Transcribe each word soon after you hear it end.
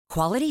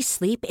Quality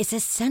sleep is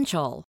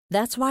essential.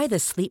 That's why the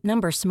Sleep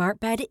Number Smart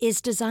Bed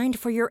is designed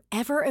for your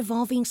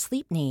ever-evolving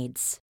sleep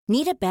needs.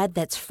 Need a bed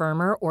that's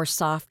firmer or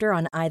softer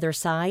on either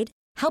side?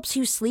 Helps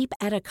you sleep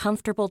at a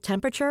comfortable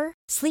temperature?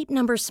 Sleep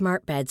Number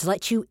Smart Beds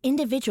let you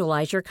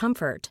individualize your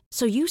comfort,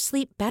 so you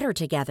sleep better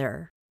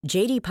together.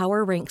 J.D.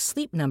 Power ranks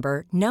Sleep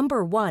Number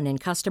number 1 in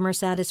customer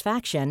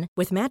satisfaction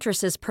with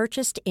mattresses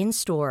purchased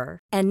in-store.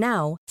 And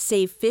now,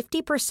 save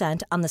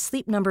 50% on the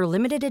Sleep Number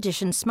Limited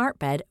Edition Smart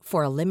Bed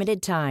for a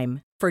limited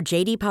time. For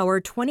J.D. Power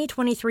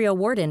 2023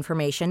 award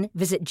information,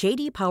 visit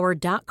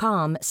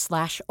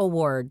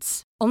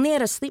jdpower.com/awards. Only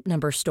at a Sleep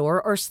Number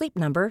store or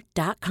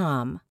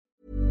sleepnumber.com.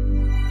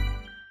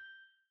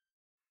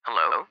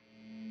 Hello?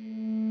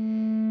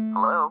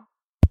 Hello?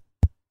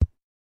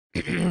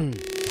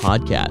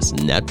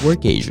 Podcast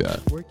Network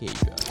Asia.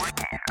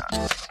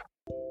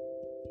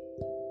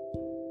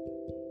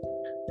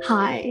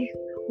 Hi,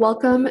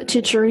 welcome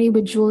to Journey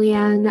with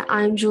Julianne.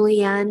 I'm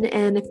Julianne,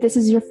 and if this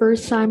is your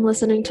first time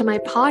listening to my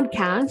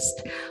podcast,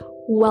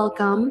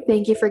 welcome.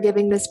 Thank you for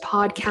giving this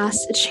podcast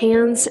a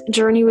chance.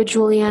 Journey with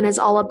Julianne is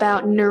all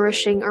about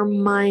nourishing our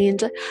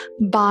mind,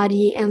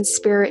 body, and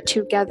spirit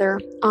together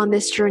on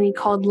this journey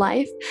called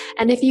life.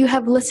 And if you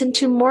have listened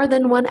to more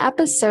than one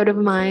episode of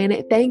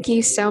mine, thank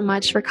you so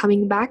much for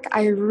coming back.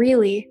 I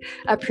really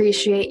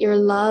appreciate your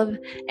love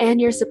and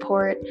your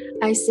support.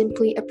 I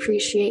simply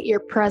appreciate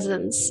your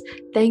presence.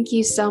 Thank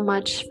you so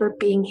much for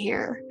being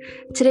here.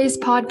 Today's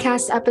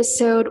podcast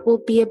episode will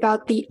be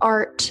about the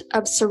art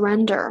of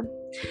surrender.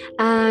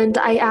 And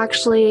I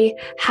actually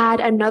had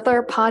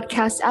another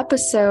podcast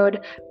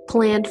episode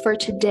planned for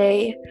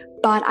today,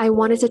 but I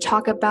wanted to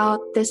talk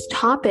about this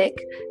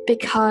topic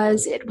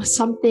because it was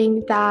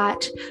something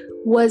that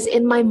was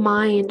in my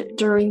mind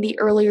during the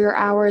earlier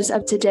hours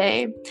of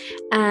today.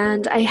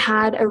 And I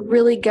had a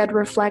really good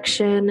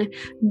reflection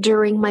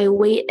during my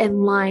wait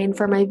in line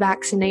for my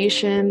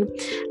vaccination.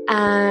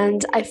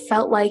 And I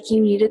felt like you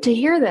needed to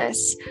hear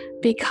this,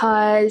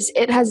 because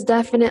it has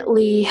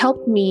definitely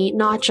helped me,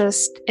 not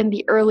just in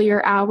the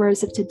earlier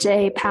hours of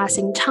today,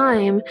 passing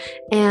time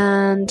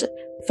and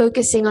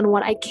focusing on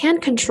what I can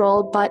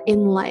control, but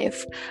in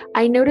life.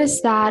 I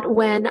noticed that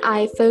when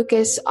I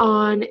focus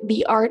on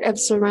the art of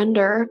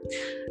surrender,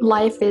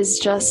 life is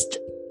just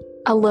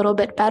a little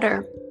bit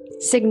better,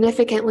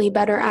 significantly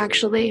better,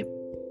 actually.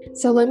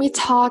 So let me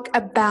talk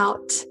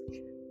about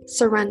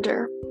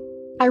surrender.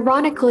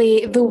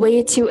 Ironically, the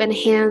way to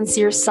enhance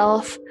your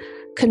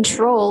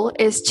self-control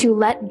is to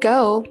let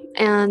go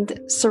and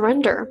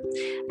surrender.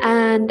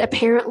 And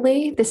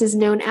apparently, this is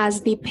known as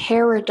the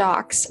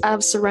paradox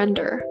of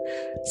surrender.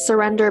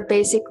 Surrender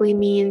basically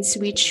means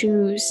we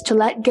choose to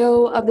let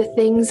go of the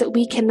things that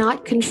we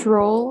cannot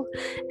control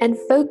and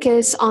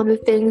focus on the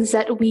things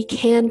that we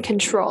can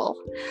control.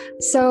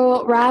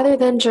 So rather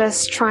than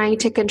just trying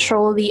to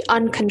control the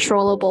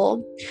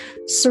uncontrollable,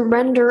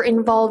 surrender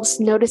involves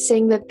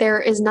noticing that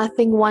there is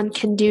nothing one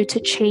can do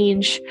to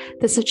change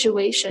the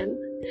situation.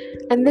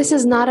 And this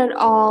is not at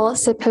all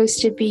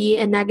supposed to be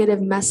a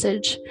negative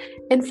message.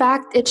 In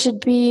fact, it should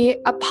be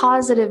a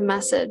positive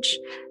message.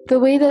 The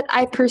way that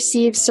I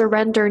perceive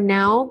surrender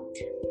now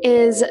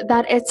is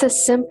that it's a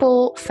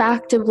simple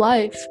fact of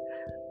life.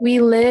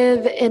 We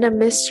live in a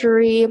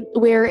mystery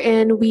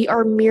wherein we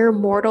are mere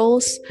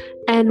mortals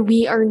and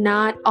we are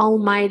not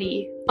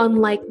almighty,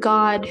 unlike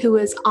God, who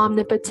is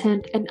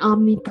omnipotent and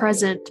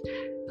omnipresent,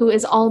 who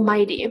is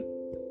almighty.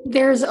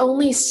 There's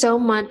only so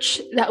much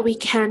that we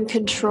can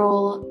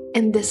control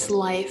in this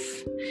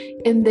life,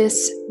 in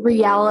this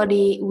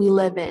reality we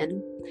live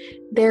in.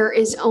 There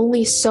is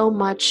only so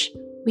much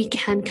we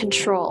can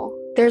control.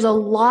 There's a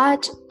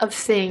lot of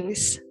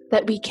things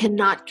that we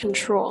cannot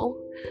control,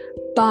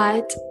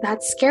 but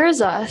that scares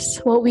us.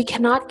 What we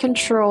cannot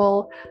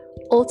control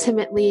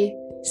ultimately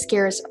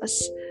scares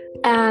us,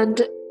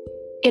 and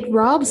it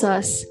robs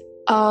us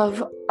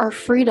of our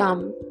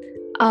freedom,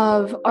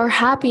 of our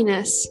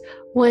happiness,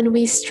 when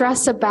we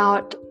stress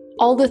about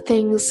all the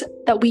things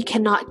that we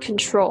cannot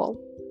control.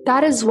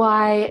 That is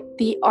why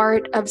the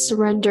art of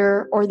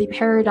surrender, or the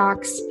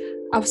paradox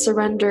of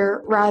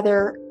surrender,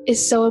 rather,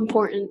 is so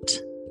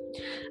important.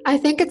 I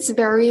think it's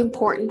very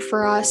important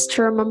for us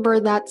to remember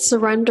that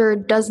surrender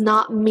does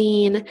not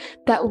mean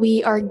that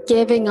we are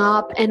giving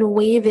up and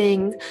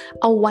waving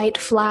a white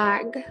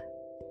flag.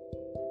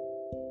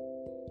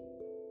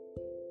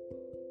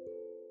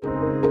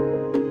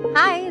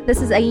 Hi,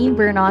 this is Ayin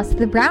Bernos,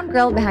 the brown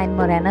girl behind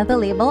Morena the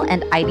Label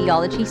and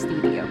Ideology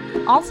Studio,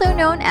 also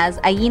known as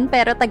Ayin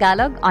Pero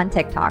Tagalog on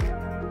TikTok.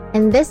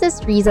 And this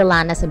is Riza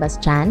Lana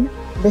Sebastian,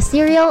 the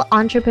serial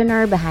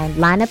entrepreneur behind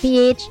Lana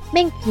PH,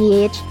 Mink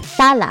PH,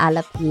 Tala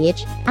Ala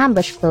PH,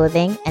 Ambush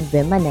Clothing, and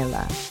Wim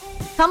Manila.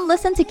 Come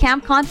listen to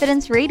Camp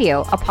Confidence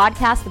Radio, a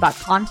podcast about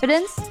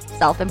confidence,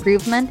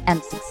 self-improvement,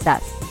 and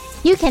success.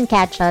 You can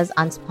catch us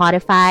on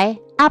Spotify,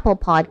 Apple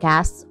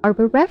Podcasts, or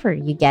wherever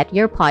you get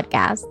your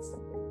podcasts.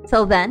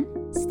 Till then,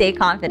 stay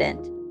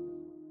confident.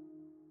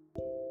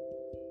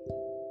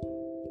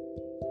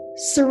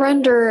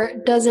 Surrender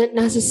doesn't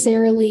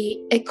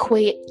necessarily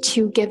equate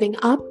to giving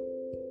up.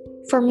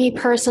 For me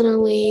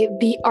personally,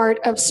 the art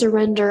of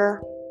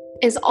surrender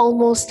is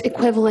almost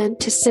equivalent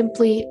to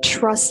simply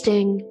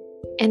trusting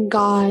in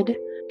God,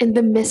 in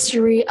the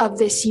mystery of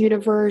this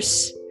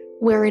universe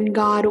wherein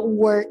God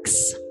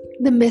works,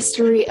 the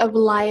mystery of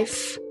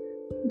life,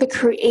 the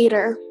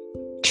Creator.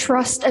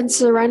 Trust and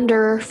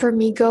surrender for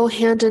me go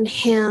hand in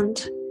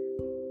hand.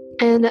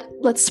 And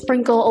let's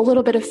sprinkle a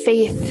little bit of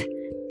faith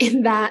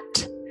in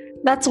that.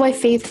 That's why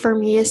faith for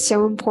me is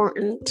so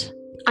important.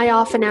 I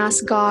often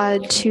ask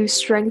God to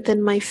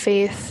strengthen my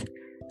faith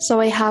so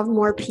I have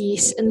more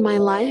peace in my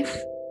life,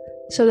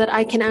 so that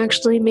I can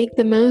actually make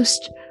the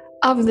most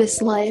of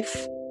this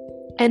life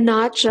and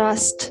not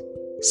just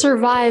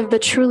survive,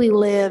 but truly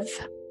live.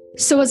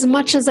 So as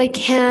much as I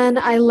can,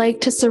 I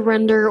like to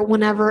surrender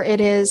whenever it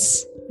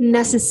is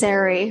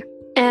necessary.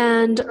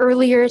 And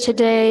earlier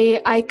today,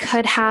 I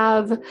could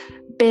have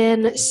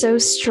been so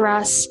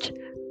stressed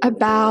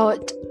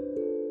about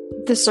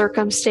the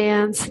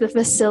circumstance, the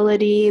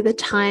facility, the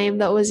time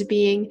that was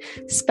being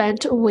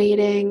spent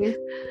waiting,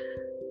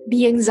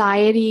 the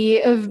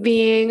anxiety of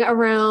being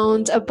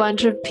around a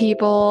bunch of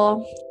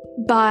people.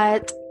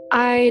 But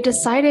I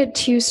decided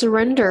to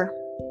surrender.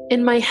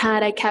 In my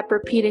head, I kept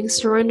repeating,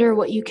 surrender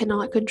what you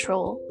cannot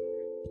control.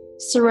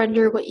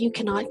 Surrender what you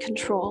cannot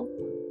control.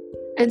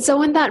 And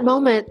so in that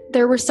moment,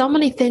 there were so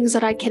many things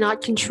that I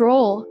cannot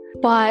control.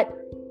 But,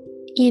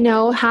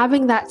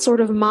 having that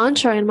sort of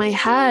mantra in my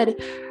head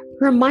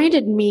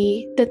reminded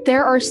me that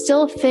there are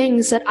still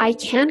things that I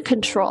can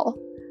control.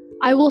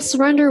 I will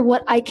surrender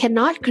what I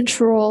cannot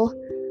control,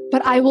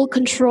 but I will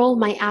control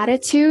my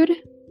attitude.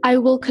 I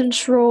will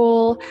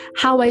control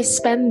how I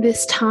spend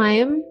this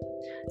time.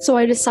 So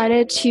I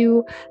decided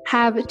to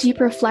have deep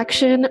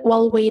reflection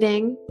while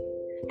waiting.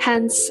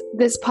 Hence,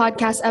 this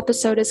podcast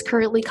episode is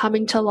currently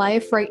coming to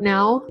life right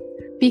now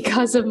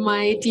because of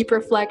my deep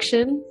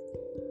reflection.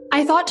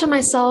 I thought to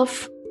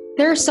myself,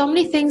 there are so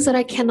many things that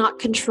I cannot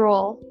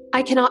control.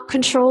 I cannot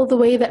control the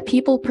way that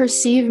people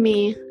perceive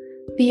me,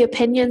 the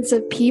opinions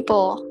of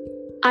people.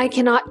 I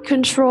cannot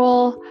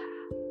control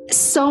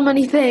so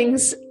many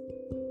things,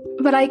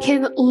 but I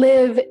can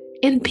live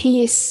in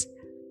peace,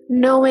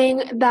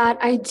 knowing that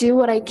I do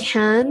what I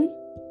can.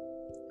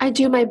 I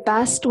do my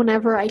best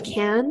whenever I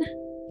can,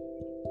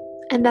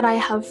 and that I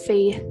have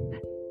faith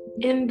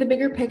in the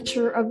bigger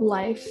picture of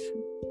life.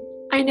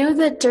 I know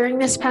that during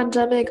this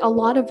pandemic, a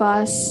lot of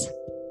us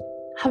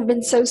have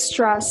been so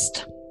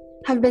stressed,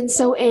 have been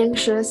so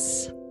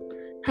anxious,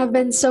 have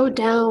been so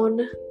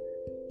down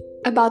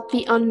about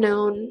the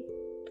unknown,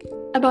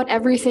 about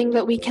everything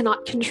that we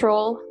cannot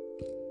control.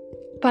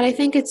 But I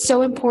think it's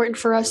so important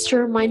for us to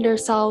remind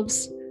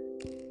ourselves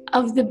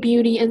of the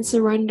beauty in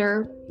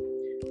surrender,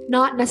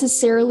 not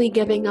necessarily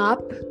giving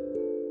up,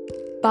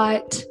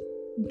 but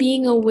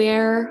being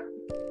aware,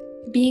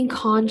 being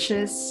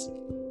conscious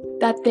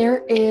that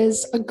there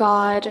is a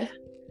God,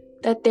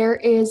 that there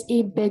is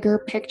a bigger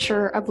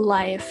picture of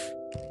life,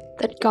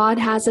 that God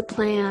has a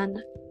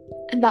plan,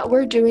 and that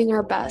we're doing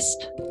our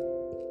best.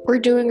 We're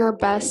doing our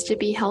best to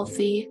be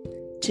healthy,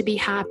 to be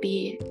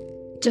happy,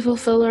 to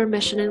fulfill our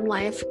mission in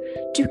life,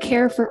 to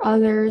care for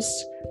others,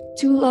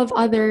 to love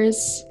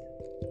others,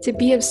 to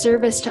be of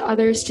service to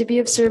others, to be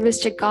of service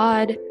to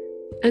God,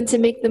 and to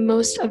make the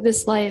most of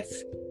this life.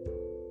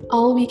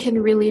 All we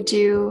can really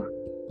do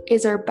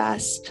is our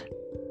best.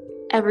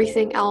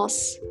 Everything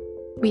else,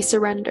 we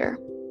surrender.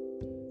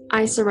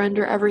 I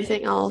surrender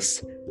everything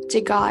else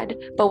to God.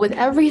 But with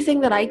everything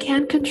that I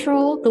can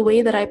control, the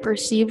way that I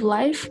perceive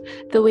life,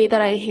 the way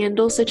that I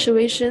handle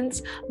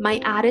situations,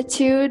 my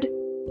attitude,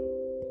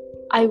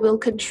 I will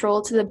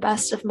control to the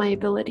best of my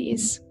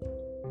abilities.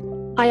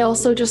 I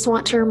also just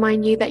want to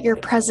remind you that your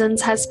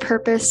presence has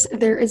purpose.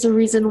 There is a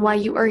reason why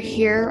you are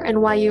here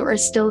and why you are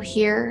still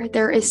here.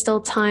 There is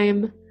still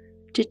time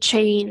to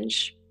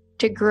change,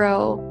 to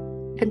grow,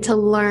 and to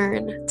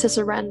learn to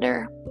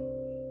surrender.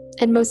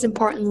 And most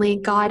importantly,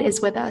 God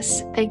is with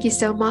us. Thank you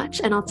so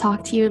much, and I'll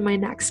talk to you in my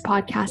next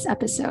podcast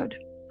episode.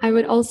 I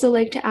would also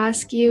like to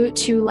ask you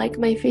to like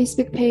my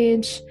Facebook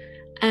page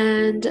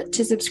and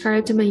to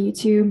subscribe to my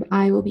YouTube.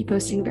 I will be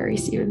posting very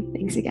soon.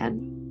 Thanks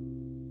again.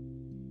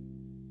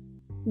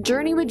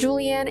 Journey with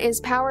Julianne is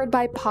powered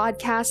by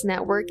Podcast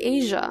Network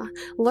Asia.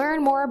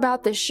 Learn more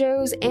about the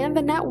shows and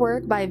the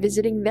network by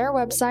visiting their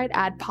website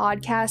at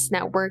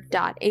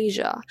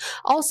podcastnetwork.asia.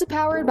 Also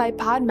powered by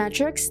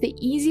Podmetrics, the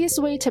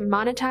easiest way to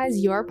monetize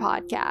your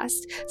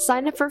podcast.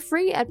 Sign up for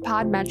free at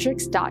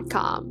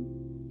podmetrics.com.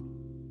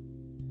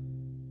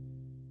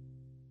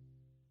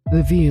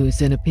 The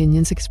views and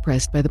opinions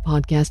expressed by the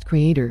podcast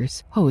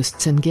creators,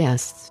 hosts, and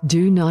guests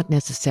do not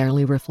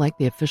necessarily reflect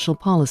the official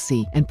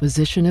policy and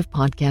position of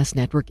Podcast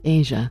Network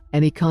Asia.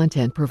 Any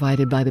content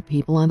provided by the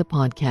people on the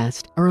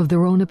podcast are of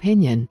their own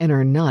opinion and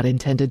are not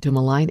intended to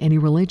malign any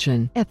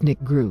religion,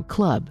 ethnic group,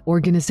 club,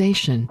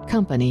 organization,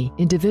 company,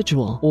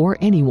 individual, or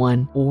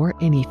anyone or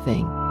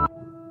anything.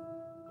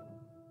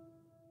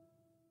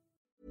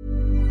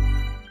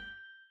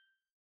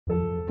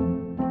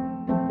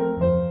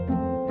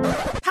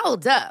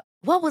 Hold up.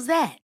 What was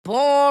that?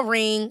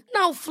 Boring.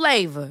 No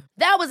flavor.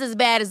 That was as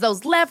bad as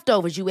those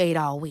leftovers you ate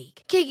all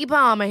week. Keke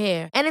Palmer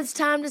here, and it's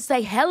time to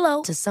say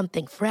hello to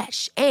something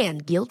fresh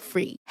and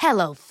guilt-free.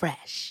 Hello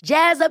Fresh.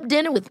 Jazz up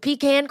dinner with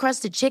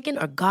pecan-crusted chicken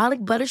or garlic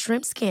butter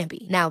shrimp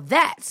scampi. Now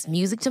that's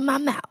music to my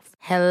mouth.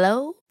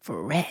 Hello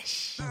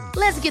Fresh.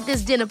 Let's get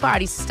this dinner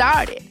party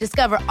started.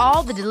 Discover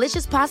all the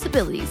delicious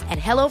possibilities at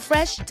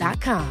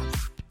HelloFresh.com.